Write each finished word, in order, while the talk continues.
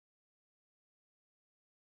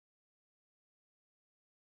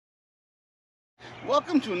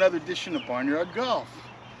Welcome to another edition of Barnyard Golf.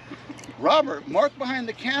 Robert, Mark behind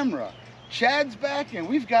the camera, Chad's back, and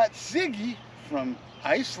we've got Siggi from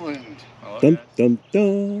Iceland. Dun, dun,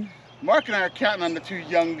 dun. Mark and I are counting on the two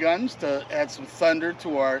young guns to add some thunder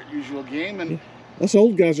to our usual game, and us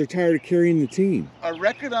old guys are tired of carrying the team. our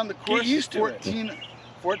record on the course is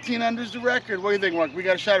 14 under's the record. What do you think, Mark? We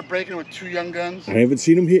got a shot at breaking it with two young guns? I haven't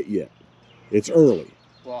seen them hit yet. It's early.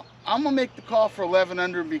 Well, I'm going to make the call for 11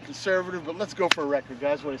 under and be conservative, but let's go for a record,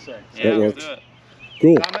 guys. What do you say? Yeah, let's do it.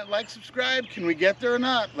 Cool. Comment, like, subscribe. Can we get there or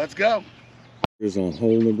not? Let's go. Here's on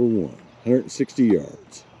hole number 1, 160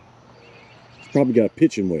 yards. It's probably got a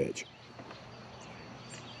pitching wedge.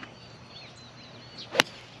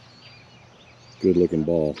 Good looking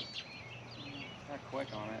ball. Not quick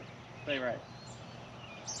on it. Stay right.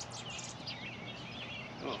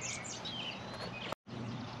 Oh.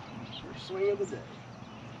 First swing of the day.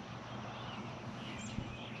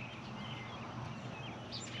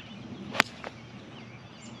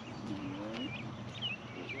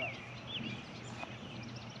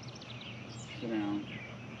 Sit down.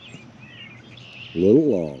 Little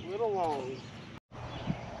long. Little long.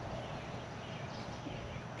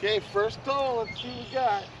 Okay, first hole. Let's see what we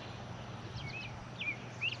got.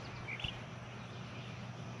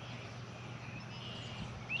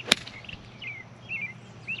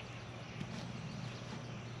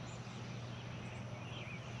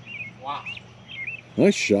 Wow.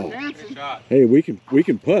 Nice shot. Good shot. Hey, we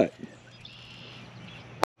can putt.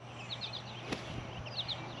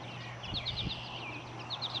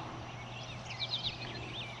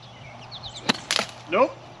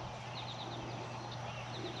 Nope.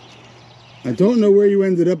 I don't know where you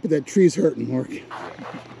ended up, but that tree's hurting, Mark.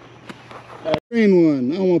 Green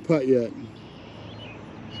one. I don't want to putt yet.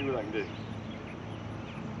 See what I can do.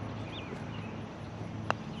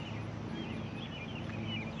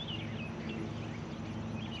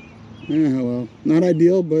 Yeah, well, not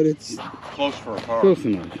ideal, but it's Close for a par. close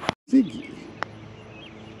enough. Siggi.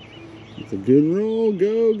 It's a good roll.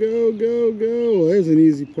 Go, go, go, go. There's an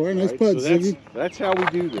easy par. Nice putt, Siggi. That's how we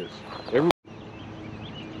do this.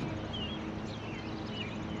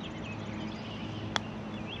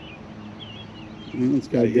 It's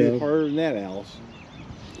got to Hit it go. harder than that, Alice.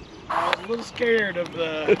 I was a little scared of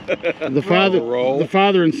the The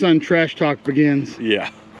father and son trash talk begins. Yeah.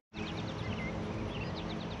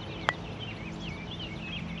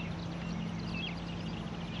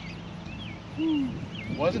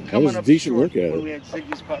 Wasn't That coming was a up decent short look at when it. we had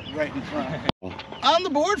Siggy's putt right in front. On the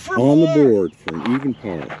board for On the more. board for an even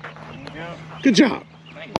par. There you go. Good job.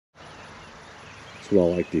 Thank you. That's what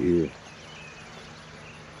I like to hear.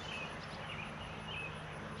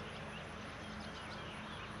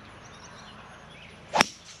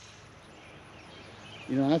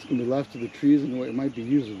 You know, that's going to be left to the trees in the way it might be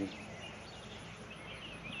usable.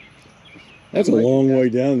 That's a long way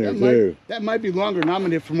down there, too. That might be longer than I'm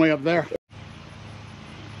going to hit from way up there.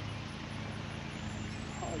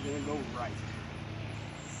 I'm gonna go right.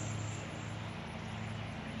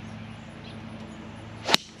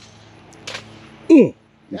 You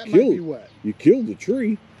That might be killed. wet. You killed the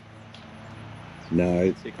tree. No,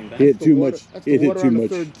 it Taking back. hit That's too the water- much. that's the It hit water too on the much.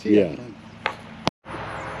 third tee, I Yeah. think.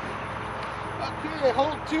 Okay,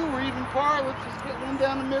 hole 2, we're even par. Let's just get one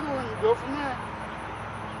down the middle and go from there.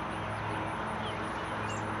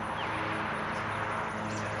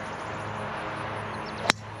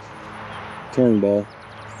 Turn ball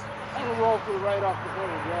I'm going to roll to the right off the hole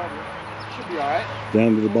and grab it. Should be all right.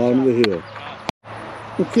 down to the bottom of the hill.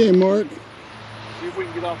 Okay, Mark. See if we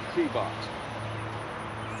can get off the tee box.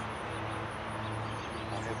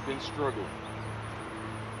 I have been struggling.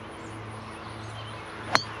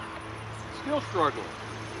 Still struggling.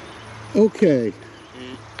 Okay.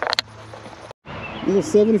 Little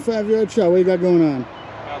 75-yard shot. What you got going on?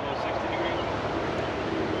 Got a little 60 degree.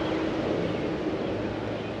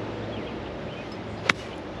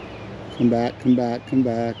 Come back, come back, come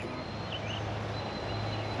back.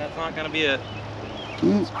 That's not gonna be it.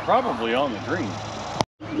 Well, Probably on the green.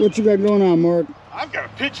 what you got going on, Mark? I've got a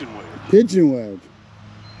pitching wedge. Pitching wedge.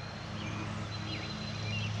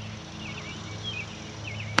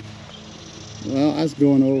 Well, that's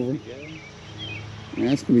going over. Yeah,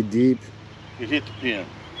 that's going to be deep. It hit the pin.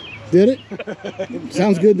 Did it?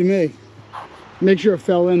 Sounds good to me. Make sure it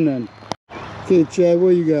fell in then. Okay, Chad, what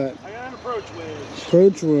you got? I got an approach wedge.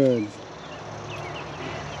 Approach wedge.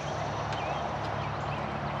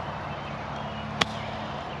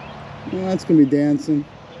 Well, that's going to be dancing.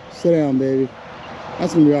 Sit down, baby.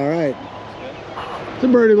 That's going to be all right. It's a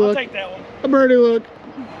birdie I'll look. take that one. A birdie look.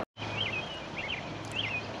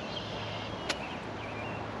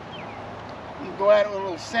 go at it with a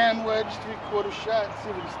little sand wedge, 3/4 shot, and see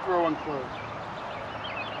if we can throw one close.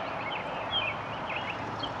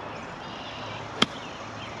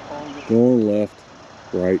 Going left,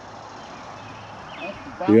 right,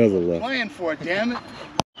 the other left. Playing for it, damn it.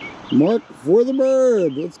 Mark for the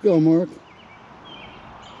bird. Let's go, Mark.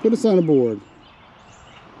 Put us on a board.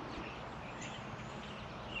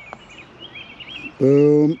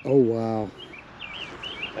 Boom. Oh, wow.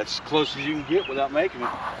 That's as close as you can get without making it.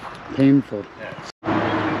 Painful.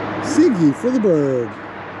 Yeah. Siggi for the bird.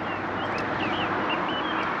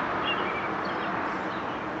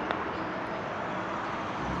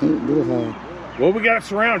 Oh, a little high. Well, we got it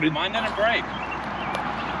surrounded. Mine didn't break.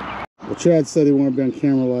 Well, Chad said he wanted to be on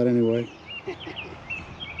camera a lot anyway.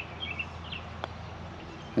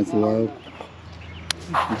 That's low.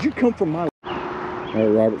 Did you come from my... All right,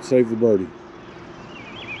 Robert, save the birdie.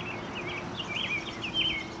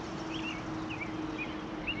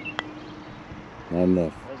 Not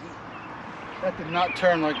enough. That did not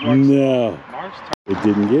turn like Mark's. No, Mark's it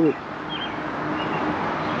didn't get it.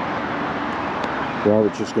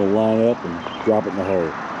 Robert's just gonna line up and drop it in the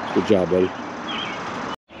hole. Good job, buddy.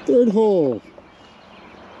 Third hole.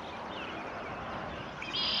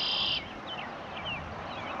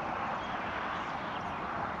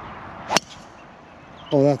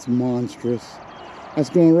 Oh, that's monstrous. That's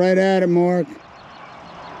going right at it, Mark.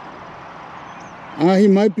 He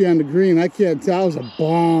might be on the green. I can't tell. It was a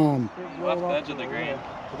bomb. left edge of the green.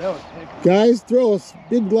 Guys, throw a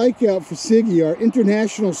big like out for Siggi, our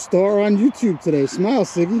international star on YouTube today. Smile,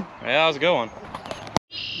 Siggi. Yeah, how's it going?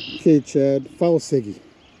 Okay, Chad, follow Siggi.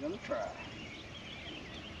 Gonna try.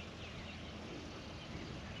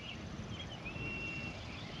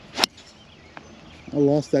 I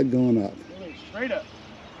lost that going up. Straight up.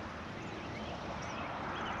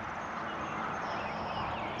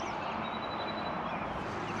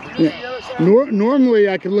 Yeah. Normally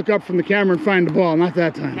I could look up from the camera and find the ball, not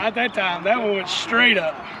that time. Not that time. That one went straight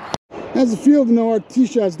up. How's it feel to know our tee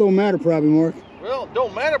shots don't matter, probably, Mark? Well, it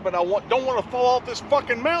don't matter, but I don't want to fall off this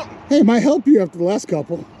fucking mountain. Hey, it might help you after the last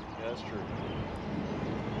couple. Yeah, that's true.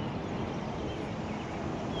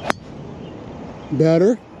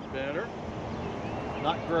 Better. Better.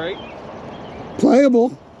 Not great.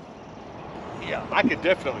 Playable. Yeah, I could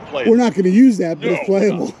definitely play We're it. not going to use that, but No, it's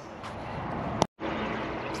playable.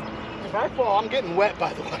 If I fall, I'm getting wet,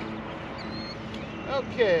 by the way.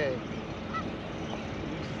 Okay.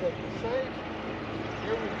 Set the safe.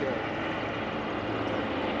 Here we go.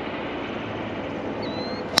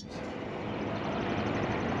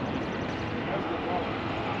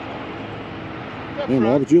 Man,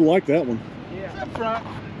 Robert, you like that one. Yeah. Up front.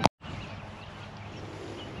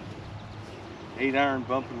 8-iron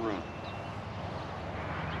bump and run.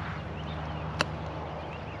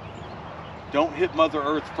 Don't hit Mother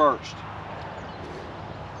Earth first.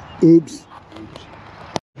 Oops.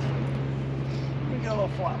 We got a little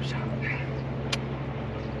flop shot.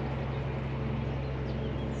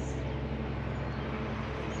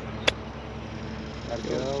 Gotta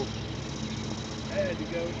go. Had to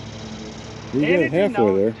go. You got it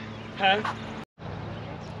halfway there. Huh?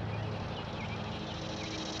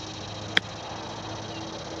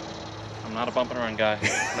 I'm not a bump and run guy.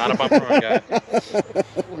 Not a bump and run guy.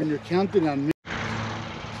 When you're counting on me.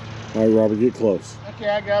 All right, Robert, get close. Okay,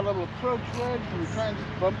 I got a little approach wedge and we're trying to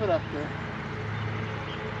just bump it up there.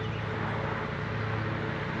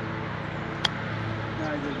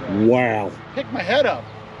 Now I did right. Wow. Pick my head up.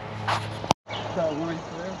 So when I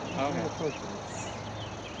Okay. approach it.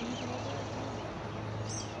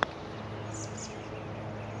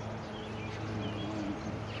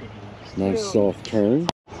 Nice soft turn.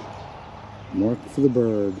 Mark for the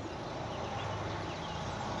bird.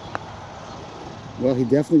 Well, he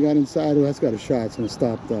definitely got inside. Oh, that's got a shot. It's going to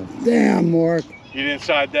stop though. Damn, Mark. Get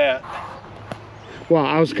inside that. Well,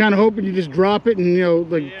 I was kind of hoping you just drop it and, you know,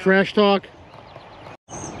 like Yeah. trash talk.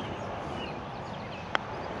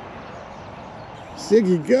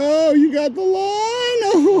 Siggi, go! You got the line!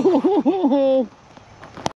 Oh.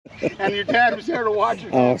 And your dad was there to watch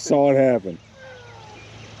it. Oh, I saw it happen.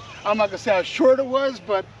 I'm not gonna say how short it was,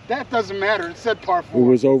 but that doesn't matter. It said par It 4.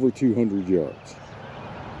 was over 200 yards.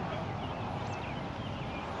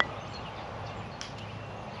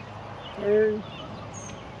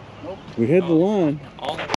 Nope. We had the line.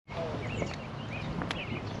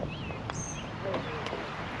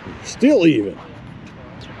 Still even.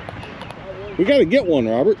 We got to get one,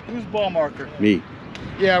 Robert. Who's ball marker? Me.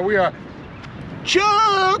 Yeah, we are.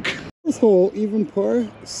 Chuck! This hole, even par,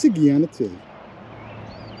 Siggi on the tee.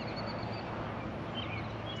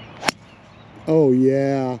 Oh,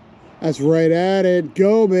 yeah. That's right at it.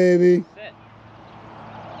 Go, baby.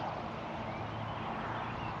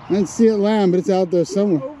 I didn't see it land, but it's out there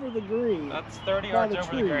somewhere. Over the green. That's 30 yards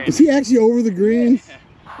over the green. Is he actually over the green?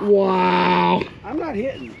 Wow. I'm not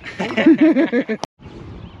hitting.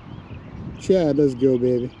 Chad, let's go,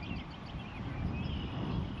 baby.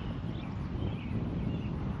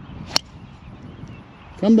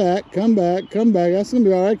 Come back, come back, come back. That's gonna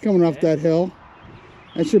be all right coming off that hill.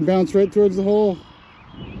 That should bounce right towards the hole.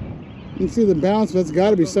 You can see the bounce, but it's got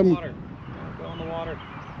to be some. Go in the water.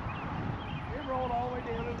 It rolled all the way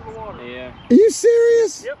down into the water. Yeah. Are you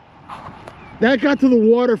serious? Yep. That got to the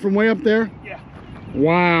water from way up there? Yeah.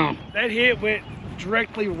 Wow. That hit went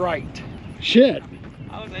directly right. Shit.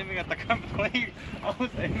 I was aiming at the complete.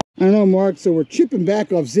 I know, Mark, so we're chipping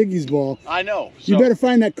back off Ziggy's ball. I know. You So, better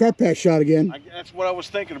find that cart pass shot again. that's what I was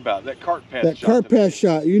thinking about. That cart pass. That shot cart pass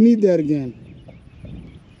shot. You need that again.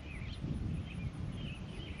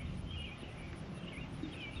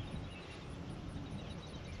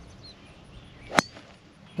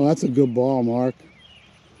 Oh, that's a good ball, Mark.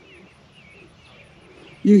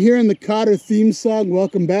 You hearing the Cotter theme song?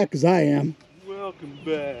 Welcome back, because I am. Welcome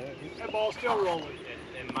back. That ball's still rolling.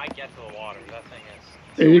 It might get to the water. That thing is.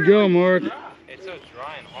 There you go, Mark. It's so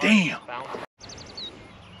dry and hard. Damn.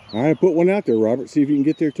 All right, put one out there, Robert. See if you can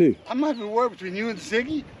get there too. I'm not even worried between you and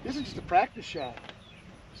Siggy. This is just a practice shot.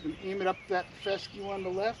 Just gonna aim it up that fescue on the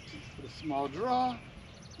left, put a small draw,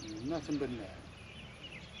 and nothing but net.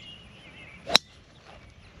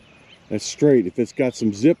 That's straight. If it's got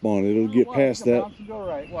some zip on it, it'll get Watch, past it'll that. bounce and go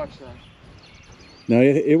right. Watch that. No,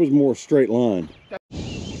 it was more straight line.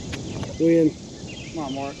 Win. Come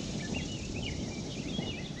on, Mark.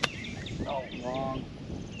 Oh, wrong.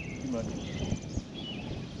 Too much.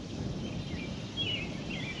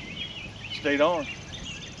 Stayed on.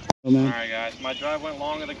 Oh, man. All right, guys. My drive went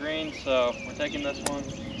long of the green, so we're taking this one.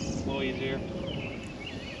 It's a little easier.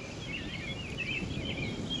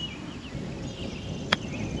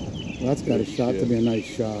 Well, that's got a shot to be a nice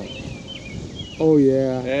shot. Oh,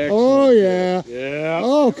 yeah. Excellent. Oh, yeah. Yeah.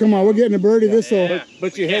 Oh, come on. We're getting a birdie this hole. Yeah.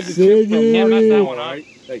 But you had the Siggy. chip from Can't mess that Mark's one ball, up. right?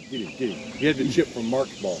 Hey, get him. You had the chip from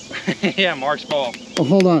Mark's ball. Yeah, Mark's ball. Oh,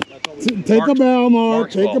 hold on. Take a bow, Mark.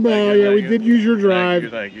 Mark's Take ball. a bow. Thank you, Yeah, we thank you. did use your drive.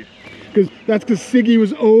 Thank you. That's because Siggy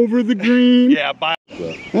was over the green. Yeah, bye.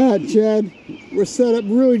 All right, Chad. We're set up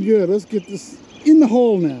really good. Let's get this in the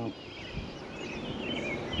hole now.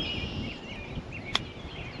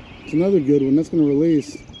 It's another good one. That's going to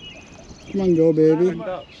release. Come on, go, baby.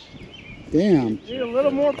 Damn. Need a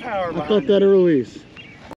little more power I behind thought it. that'd release.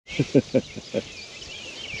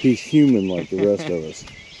 He's human like the rest of us.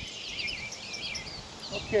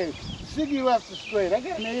 Okay, Siggy left the straight. I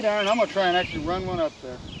got an 8-iron. I'm going to try and actually run one up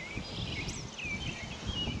there.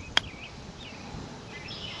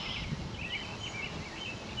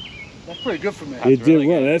 That's pretty good for me. It did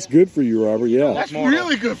run. That's good for you, Robert. Yeah. That's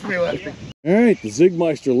really good for me, Lefty. All right, the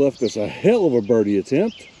Zigmeister left us a hell of a birdie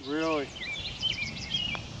attempt. Really.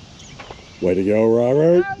 Way to go,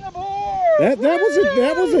 Robert.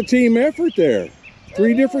 That was a team effort there.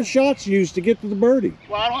 3 different shots used to get to the birdie.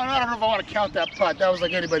 Well, I don't know if I want to count that putt. That was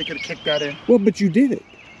like anybody could have kicked that in. Well, but you did it.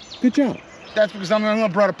 Good job. That's because I'm the only one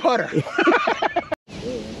who brought a putter.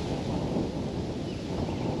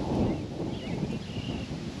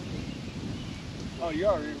 Oh, you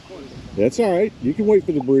already recorded. That's all right. You can wait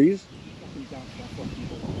for the breeze.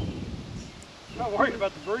 Not worried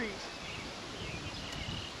about the breeze.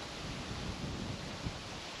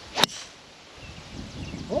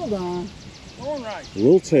 Hold on. Going right. A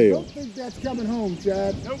little I tail. don't think that's coming home,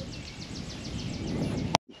 Chad. Nope.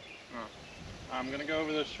 I'm going to go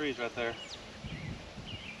over those trees right there.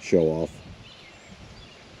 Show off.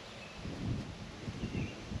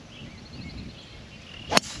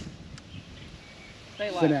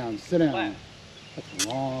 Stay Sit down. Sit down. Left. That's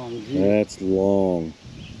long. Geez. That's long.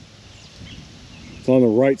 It's on the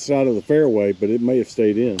right side of the fairway, but it may have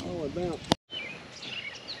stayed in. Oh, it bounced.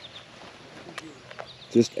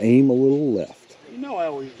 Just aim a little left. You know I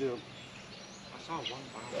always do. I saw one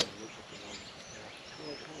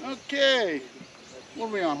bound. Okay. What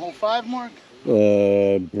are we on? Hole 5, Mark?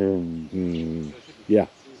 Yeah.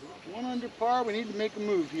 1 under par. We need to make a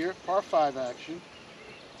move here. Par 5 action.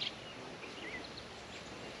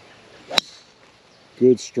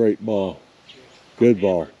 Good straight ball. Good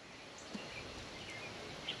ball.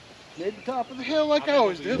 Made the top of the hill like I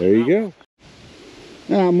always do. There you go.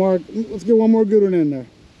 All right, Mark. Let's get one more good one in there.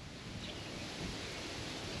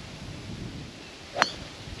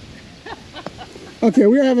 Okay,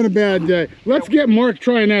 we're having a bad day. Let's get Mark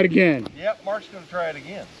trying that again. Yep, Mark's going to try it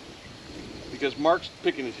again. Because Mark's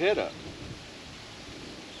picking his head up.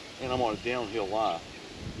 And I'm on a downhill lie.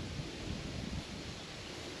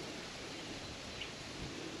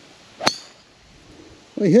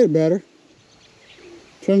 I hit it better.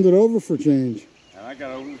 Turned it over for change. And I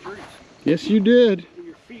got over the trees. Yes, you did.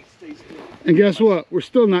 Your feet stay still. And guess what? We're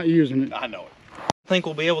still not using it. I know it. I think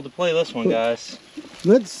we'll be able to play this one, guys.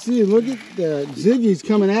 Let's see. Look at that. Ziggy's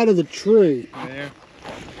coming out of the tree. There.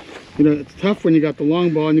 You know, it's tough when you got the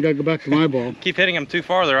long ball and you got to go back to my ball. Keep hitting them too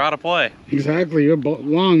far, they're out of play. Exactly. You're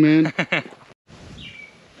long, man.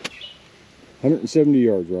 170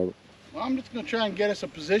 yards, Robert. Well, I'm just going to try and get us a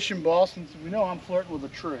position ball since we know I'm flirting with a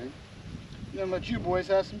tree. And then let you boys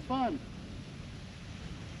have some fun.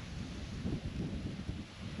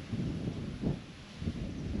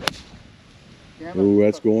 Oh,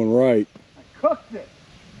 that's going right. I cooked it.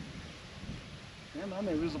 Damn, I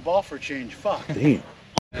may lose the ball for a change. Fuck. Damn.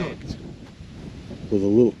 Cooked. With a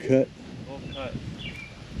little cut. Little cut.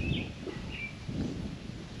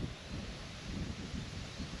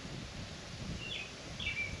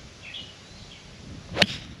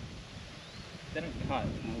 Didn't cut.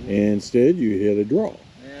 Instead, you hit a draw.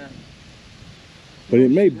 Yeah. But it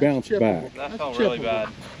may bounce back. That felt really bad.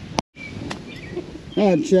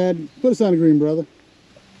 All right, Chad. Put us on the green, brother.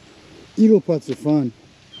 Eagle putts are fun.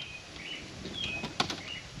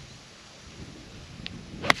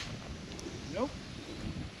 Nope.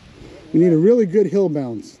 We need a really good hill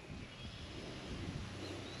bounce.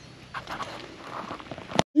 I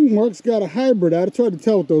think Mark's got a hybrid out. It's hard to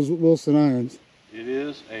tell with those Wilson irons. It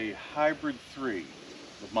is a hybrid 3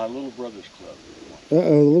 with my little brother's club.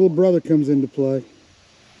 Uh-oh, the little brother comes into play.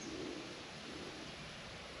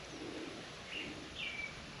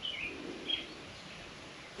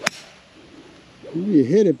 You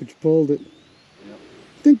hit it, but you pulled it. Yep.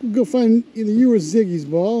 I think we'll go find either you or Ziggy's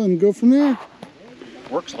ball and go from there.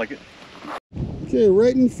 Works like it. Okay,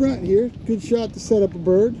 right in front here. Good shot to set up a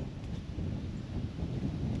bird.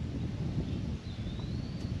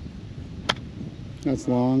 That's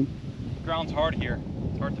long. The ground's hard here.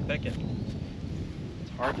 It's hard to pick it.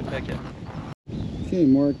 It's hard to pick it. Okay,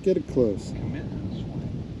 Mark, get it close. Commit to the swing.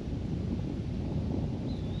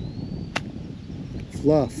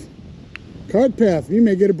 Fluff. Card path. You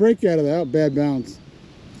may get a break out of that. Bad bounce.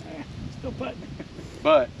 Still putting.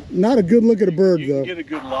 But Not a good look at a bird, you though. can get a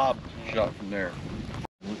good lob shot from there.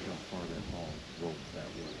 Look how far that ball rolls that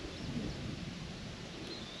way.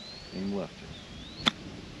 Aim left.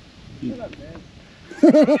 Shut up, man.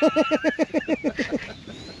 Look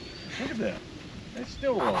at that. It's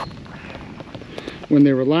still rolling. When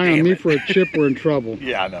they rely on me for a chip, we're in trouble.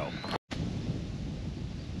 Yeah, I know.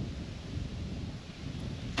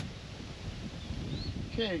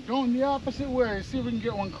 Okay, going the opposite way. See if we can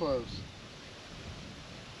get one close.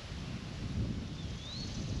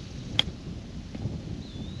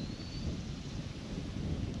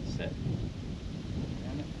 Sit.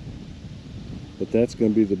 But that's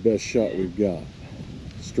going to be the best shot we've got.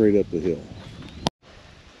 Straight up the hill.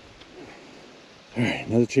 All right,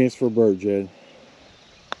 another chance for a bird, Jed.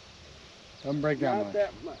 Doesn't break down Not much.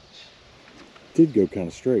 that much. Did go kind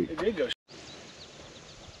of straight. It did go.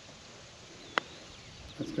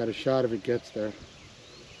 That's got a shot if it gets there.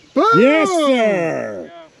 Yes, sir!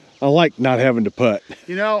 Yeah. I like not having to putt.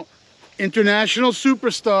 You know, international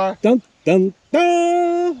superstar. Dun, dun,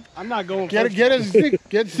 dun! I'm not going Get first.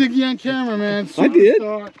 get Siggy on camera, man. I did.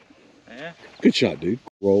 Superstar. Yeah. Good shot, dude.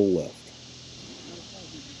 Roll left.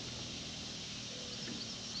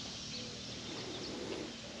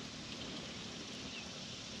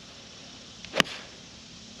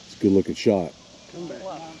 It's a good looking shot. Come back.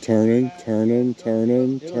 Turning, turning,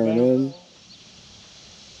 turning, turning.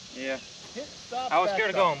 Yeah. Stop, I was back scared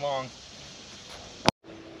of up. going long.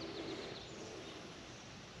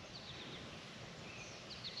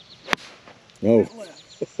 Oh,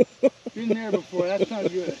 Been there before. That's not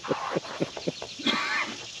good.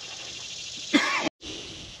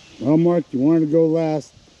 Well, Mark, you wanted to go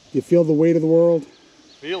last. You feel the weight of the world?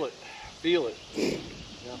 Feel it. Feel it.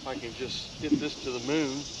 Now if I can just hit this to the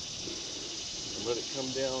moon and let it come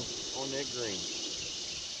down on that green.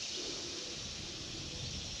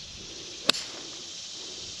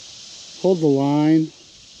 Hold the line.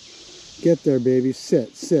 Get there, baby.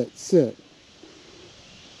 Sit, sit, sit.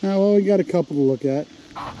 Ah, well, we got a couple to look at.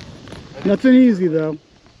 Nothing easy, though.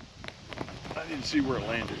 I didn't see where it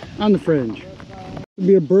landed. On the fringe. It'll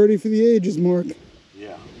be a birdie for the ages, Mark.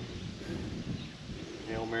 Yeah.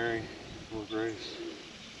 Hail Mary, full of grace.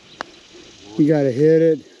 You got to hit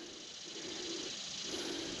it.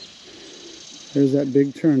 There's that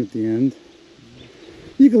big turn at the end.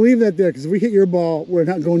 You can leave that there, because if we hit your ball, we're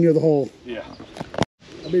not going near the hole. Yeah.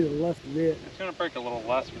 I'll be to the left of it. It's gonna break a little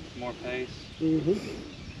less with more pace. Mm-hmm.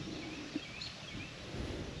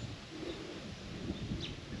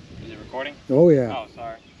 Is it recording? Oh, yeah. Oh,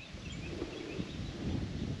 sorry.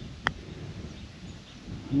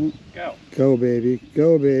 Go. Go, baby.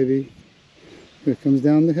 Go, baby. Here it comes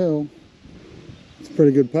down the hill. It's a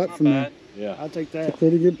pretty good putt Not from there. bad. Yeah. I'll take It's a that.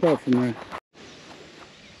 pretty good putt from there.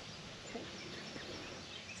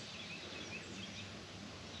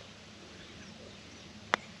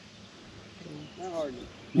 Not hard.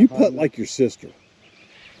 You putt like your sister.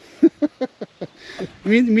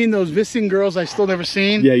 You mean those Vissing girls I still never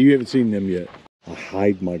seen? Yeah, you haven't seen them yet. I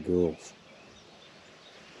hide my girls.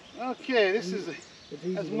 Okay, this is,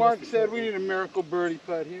 as Mark said, we need a miracle birdie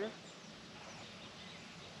putt here.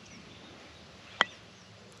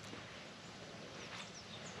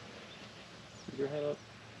 Keep your head up.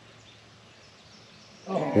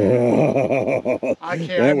 I can't.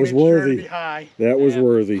 That was make sure to worthy. be high. That was Yeah.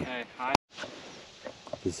 worthy. Hey, hi.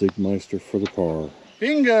 The Zigmeister for the par.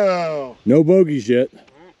 Bingo! No bogeys yet.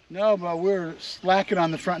 No, but we're slacking on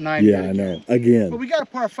the front nine. Yeah, yet I know. But Again. we got a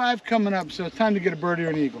par 5 coming up, so it's time to get a birdie or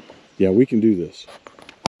an eagle. Yeah, we can do this.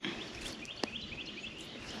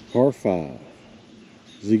 Par 5.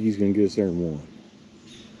 Ziggy's going to get us there in 1.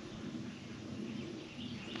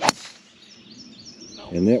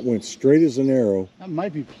 And that went straight as an arrow. That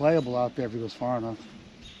might be playable out there if it goes far enough.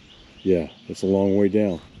 Yeah, it's a long way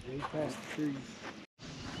down. He passed the trees.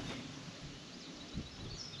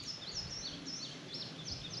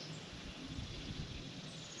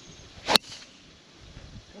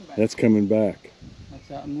 That's coming back.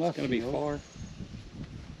 That's out in left. It's gonna be field. far.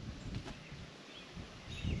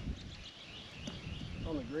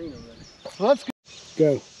 On the green already. So let's go.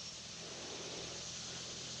 Go.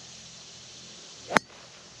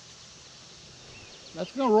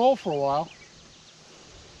 That's gonna roll for a while.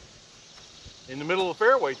 In the middle of the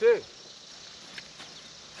fairway, too.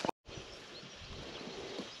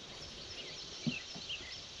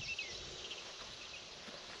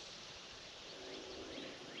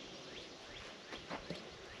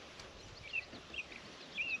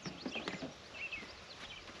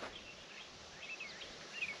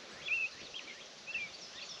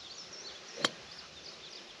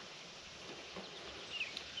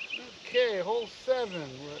 Okay, hole 7.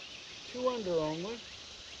 We're at 2 under only.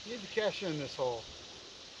 Need to cash in this hole.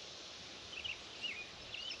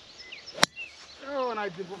 Oh, and I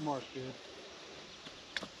did what Mark did.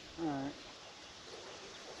 Alright.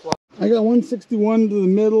 I got 161 to the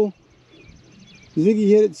middle. Ziggy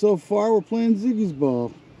hit it so far, we're playing Ziggy's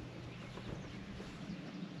ball.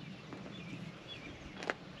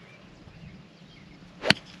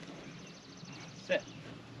 Sit.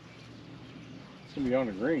 It's going to be on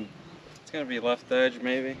the green. It's gonna be left edge,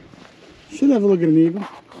 maybe. Should have a look at an eagle.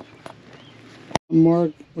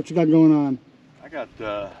 Mark, what you got going on? I got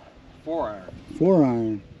 4-iron.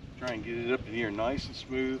 4-iron. Try and get it up in here nice and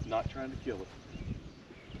smooth, not trying to kill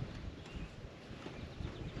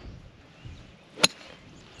it.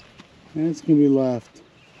 And it's gonna be left.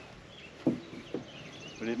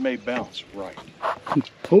 But it may bounce right.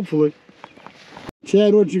 Hopefully.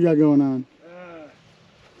 Chad, what you got going on?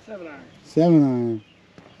 7-iron. 7-iron.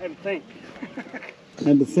 I had to think. I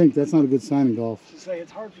had to think, that's not a good sign in golf. To say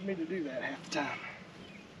it's hard for me to do that half the time.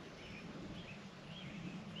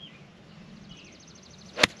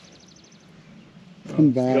 Come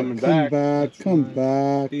back, coming come back. back, That's come nice.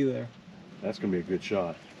 back. Be there. That's going to be a good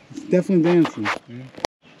shot. It's definitely dancing.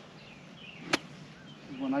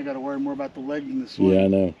 When I got to worry more about the leg than the swing. Yeah, I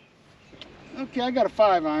know. Okay, I got a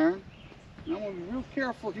 5-iron. And I'm gonna be real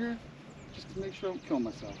careful here, just to make sure I don't kill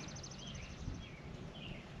myself.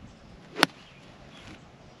 That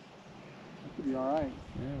could be all right.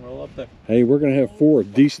 Yeah, roll up there. Hey, we're going to have 4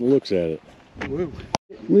 decent looks at it. Woo.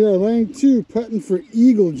 We are laying 2, putting for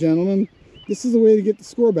eagle, gentlemen. This is the way to get the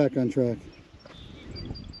score back on track.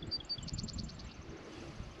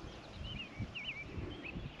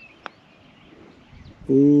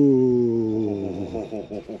 Ooh,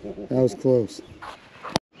 that was close.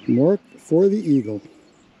 Mark for the eagle.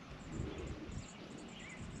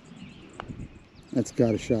 That's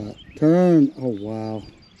got a shot. Turn. Oh, wow.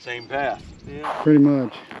 Same path. Yeah. Pretty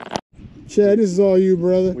much. Chad, this is all you,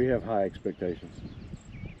 brother. We have high expectations.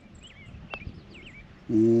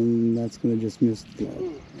 And that's going to just miss the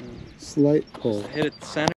glove. Slight pull. Hit it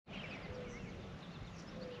center.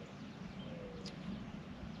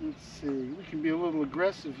 Let's see, we can be a little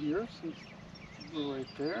aggressive here since we're right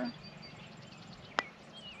there.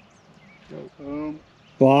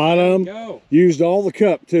 Bottom. Go. Used all the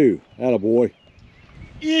cup, too. Attaboy.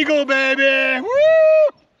 Eagle, baby! Woo!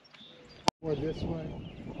 Or this way.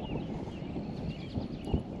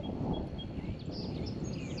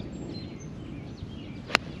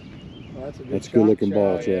 Oh, that's a good That's a good looking shot,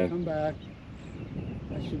 ball, Chad. Chad. Come back.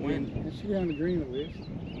 That should be on the green at least.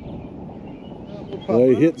 Well,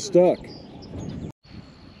 he hit and stuck.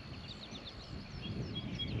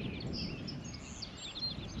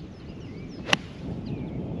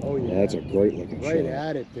 That's a great looking Right shot.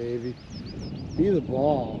 at it, baby. Be the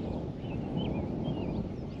ball.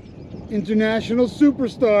 International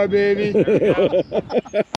superstar, baby.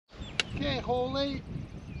 Okay, hole 8.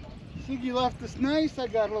 Siggy left us nice. I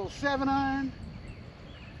got a little 7-iron.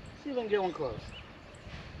 See if I can get one close.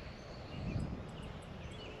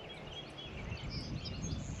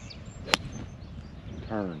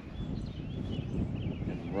 Turn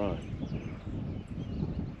and run.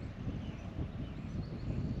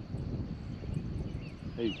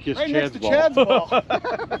 Hey, kiss Right Chad's next to ball. Chad's ball.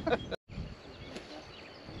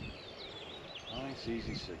 Nice,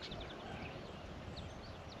 easy 6-iron.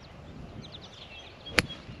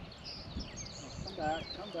 Come back,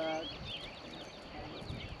 come back.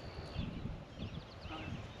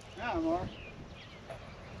 Now, Mark.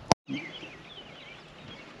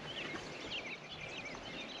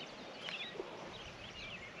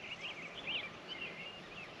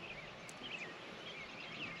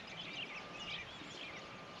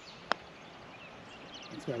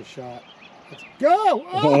 It's got a shot. Let's go!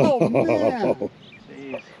 Oh, man!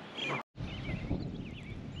 Jeez.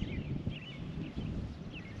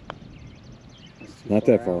 That's too Not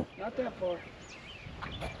that far. out. Not that far.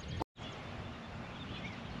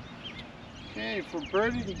 Okay, for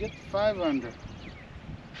birdie to get to 5 under.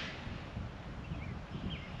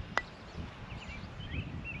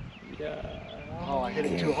 Yeah. Oh, I hit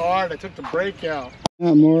it too hard. I took the brake out.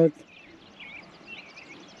 Not Mark.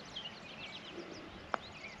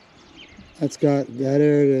 That's got that.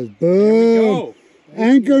 There it is. Boom! Go!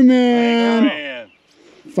 Anchorman! Man.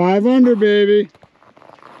 5 under, baby.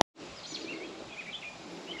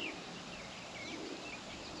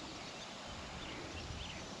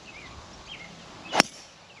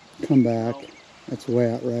 Come back. That's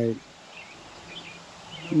way out right.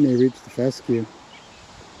 You may reach the fescue.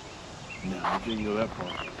 No, it didn't go that far.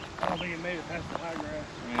 I don't think it made it past the high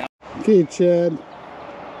grass. Okay, Chad.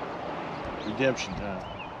 Redemption time.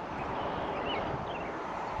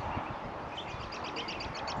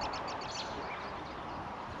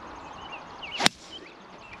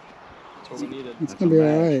 That's what we needed. It's That's gonna be a all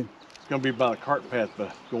match. right. It's gonna be about a cart path,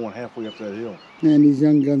 but going halfway up that hill. Man, these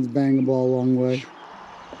young guns bang the ball a long way.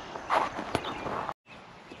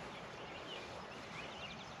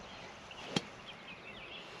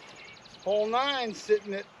 Hole 9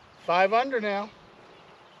 sitting at 5 under now.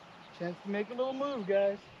 Chance to make a little move,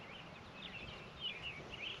 guys.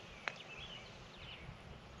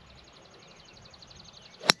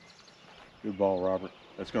 Good ball, Robert.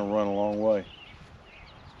 That's gonna run a long way.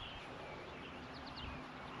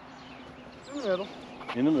 In the middle.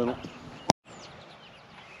 In the middle.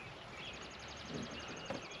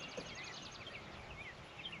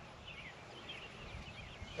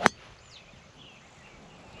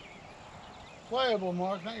 Playable,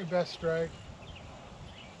 Mark. Not your best strike.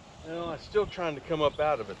 No, I'm still trying to come up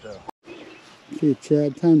out of it though. Okay,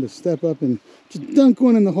 Chad, time to step up and just dunk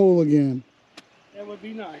one in the hole again. That would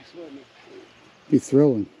be nice, wouldn't it? Be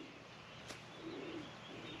thrilling.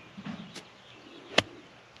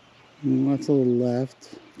 That's a little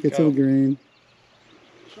left. Get to Go. the green.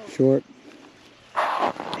 Short.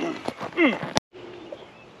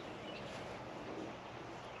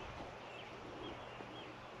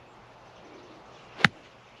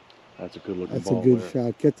 That's a good looking That's ball a good there.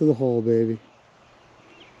 shot. Get to the hole, baby.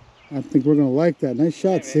 I think we're going to like that. Nice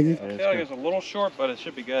shot, Maybe. Siggy. I feel like it's a little short, but it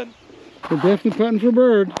should be good. We're definitely putting for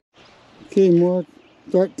bird. Okay, Mark.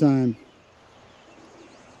 Start time.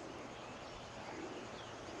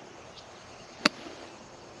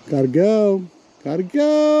 Gotta go. Gotta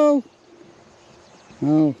go.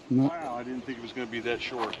 Oh, not. Wow, I didn't think it was gonna be that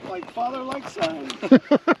short. Like father, like son.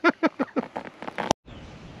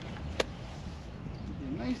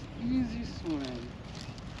 Nice, easy swing.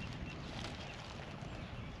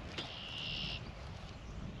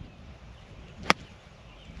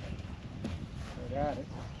 Right at it.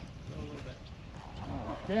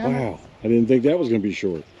 Oh, damn it. Wow. I didn't think that was going to be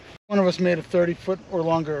short. One of us made a 30-foot or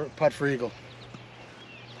longer putt for eagle.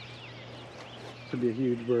 Could be a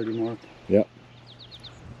huge birdie, Mark. Yep.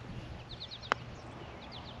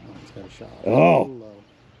 Oh, it's got a shot. Oh. A little low.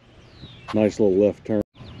 Nice little left turn.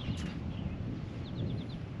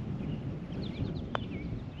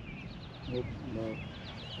 Nope, low.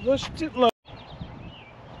 Pushed it low.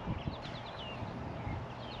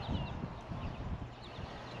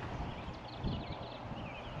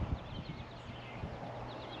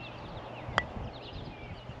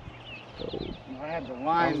 I had the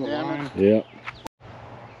line, damn it. Yep.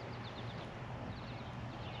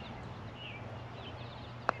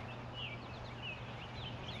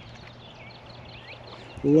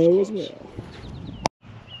 Low as well.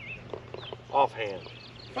 Offhand.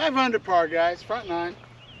 500 par, guys. Front nine.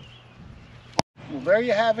 Well, there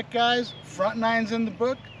you have it, guys. Front nine's in the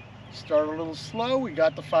book. Started a little slow. We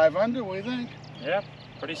got the 5 under. What do you think? Yeah,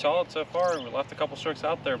 pretty solid so far. We left a couple strokes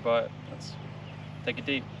out there, but let's take it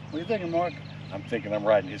deep. What are you thinking, Mark? I'm thinking I'm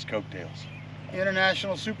riding his coattails.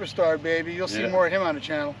 International superstar, baby. You'll see Yeah. more of him on the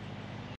channel.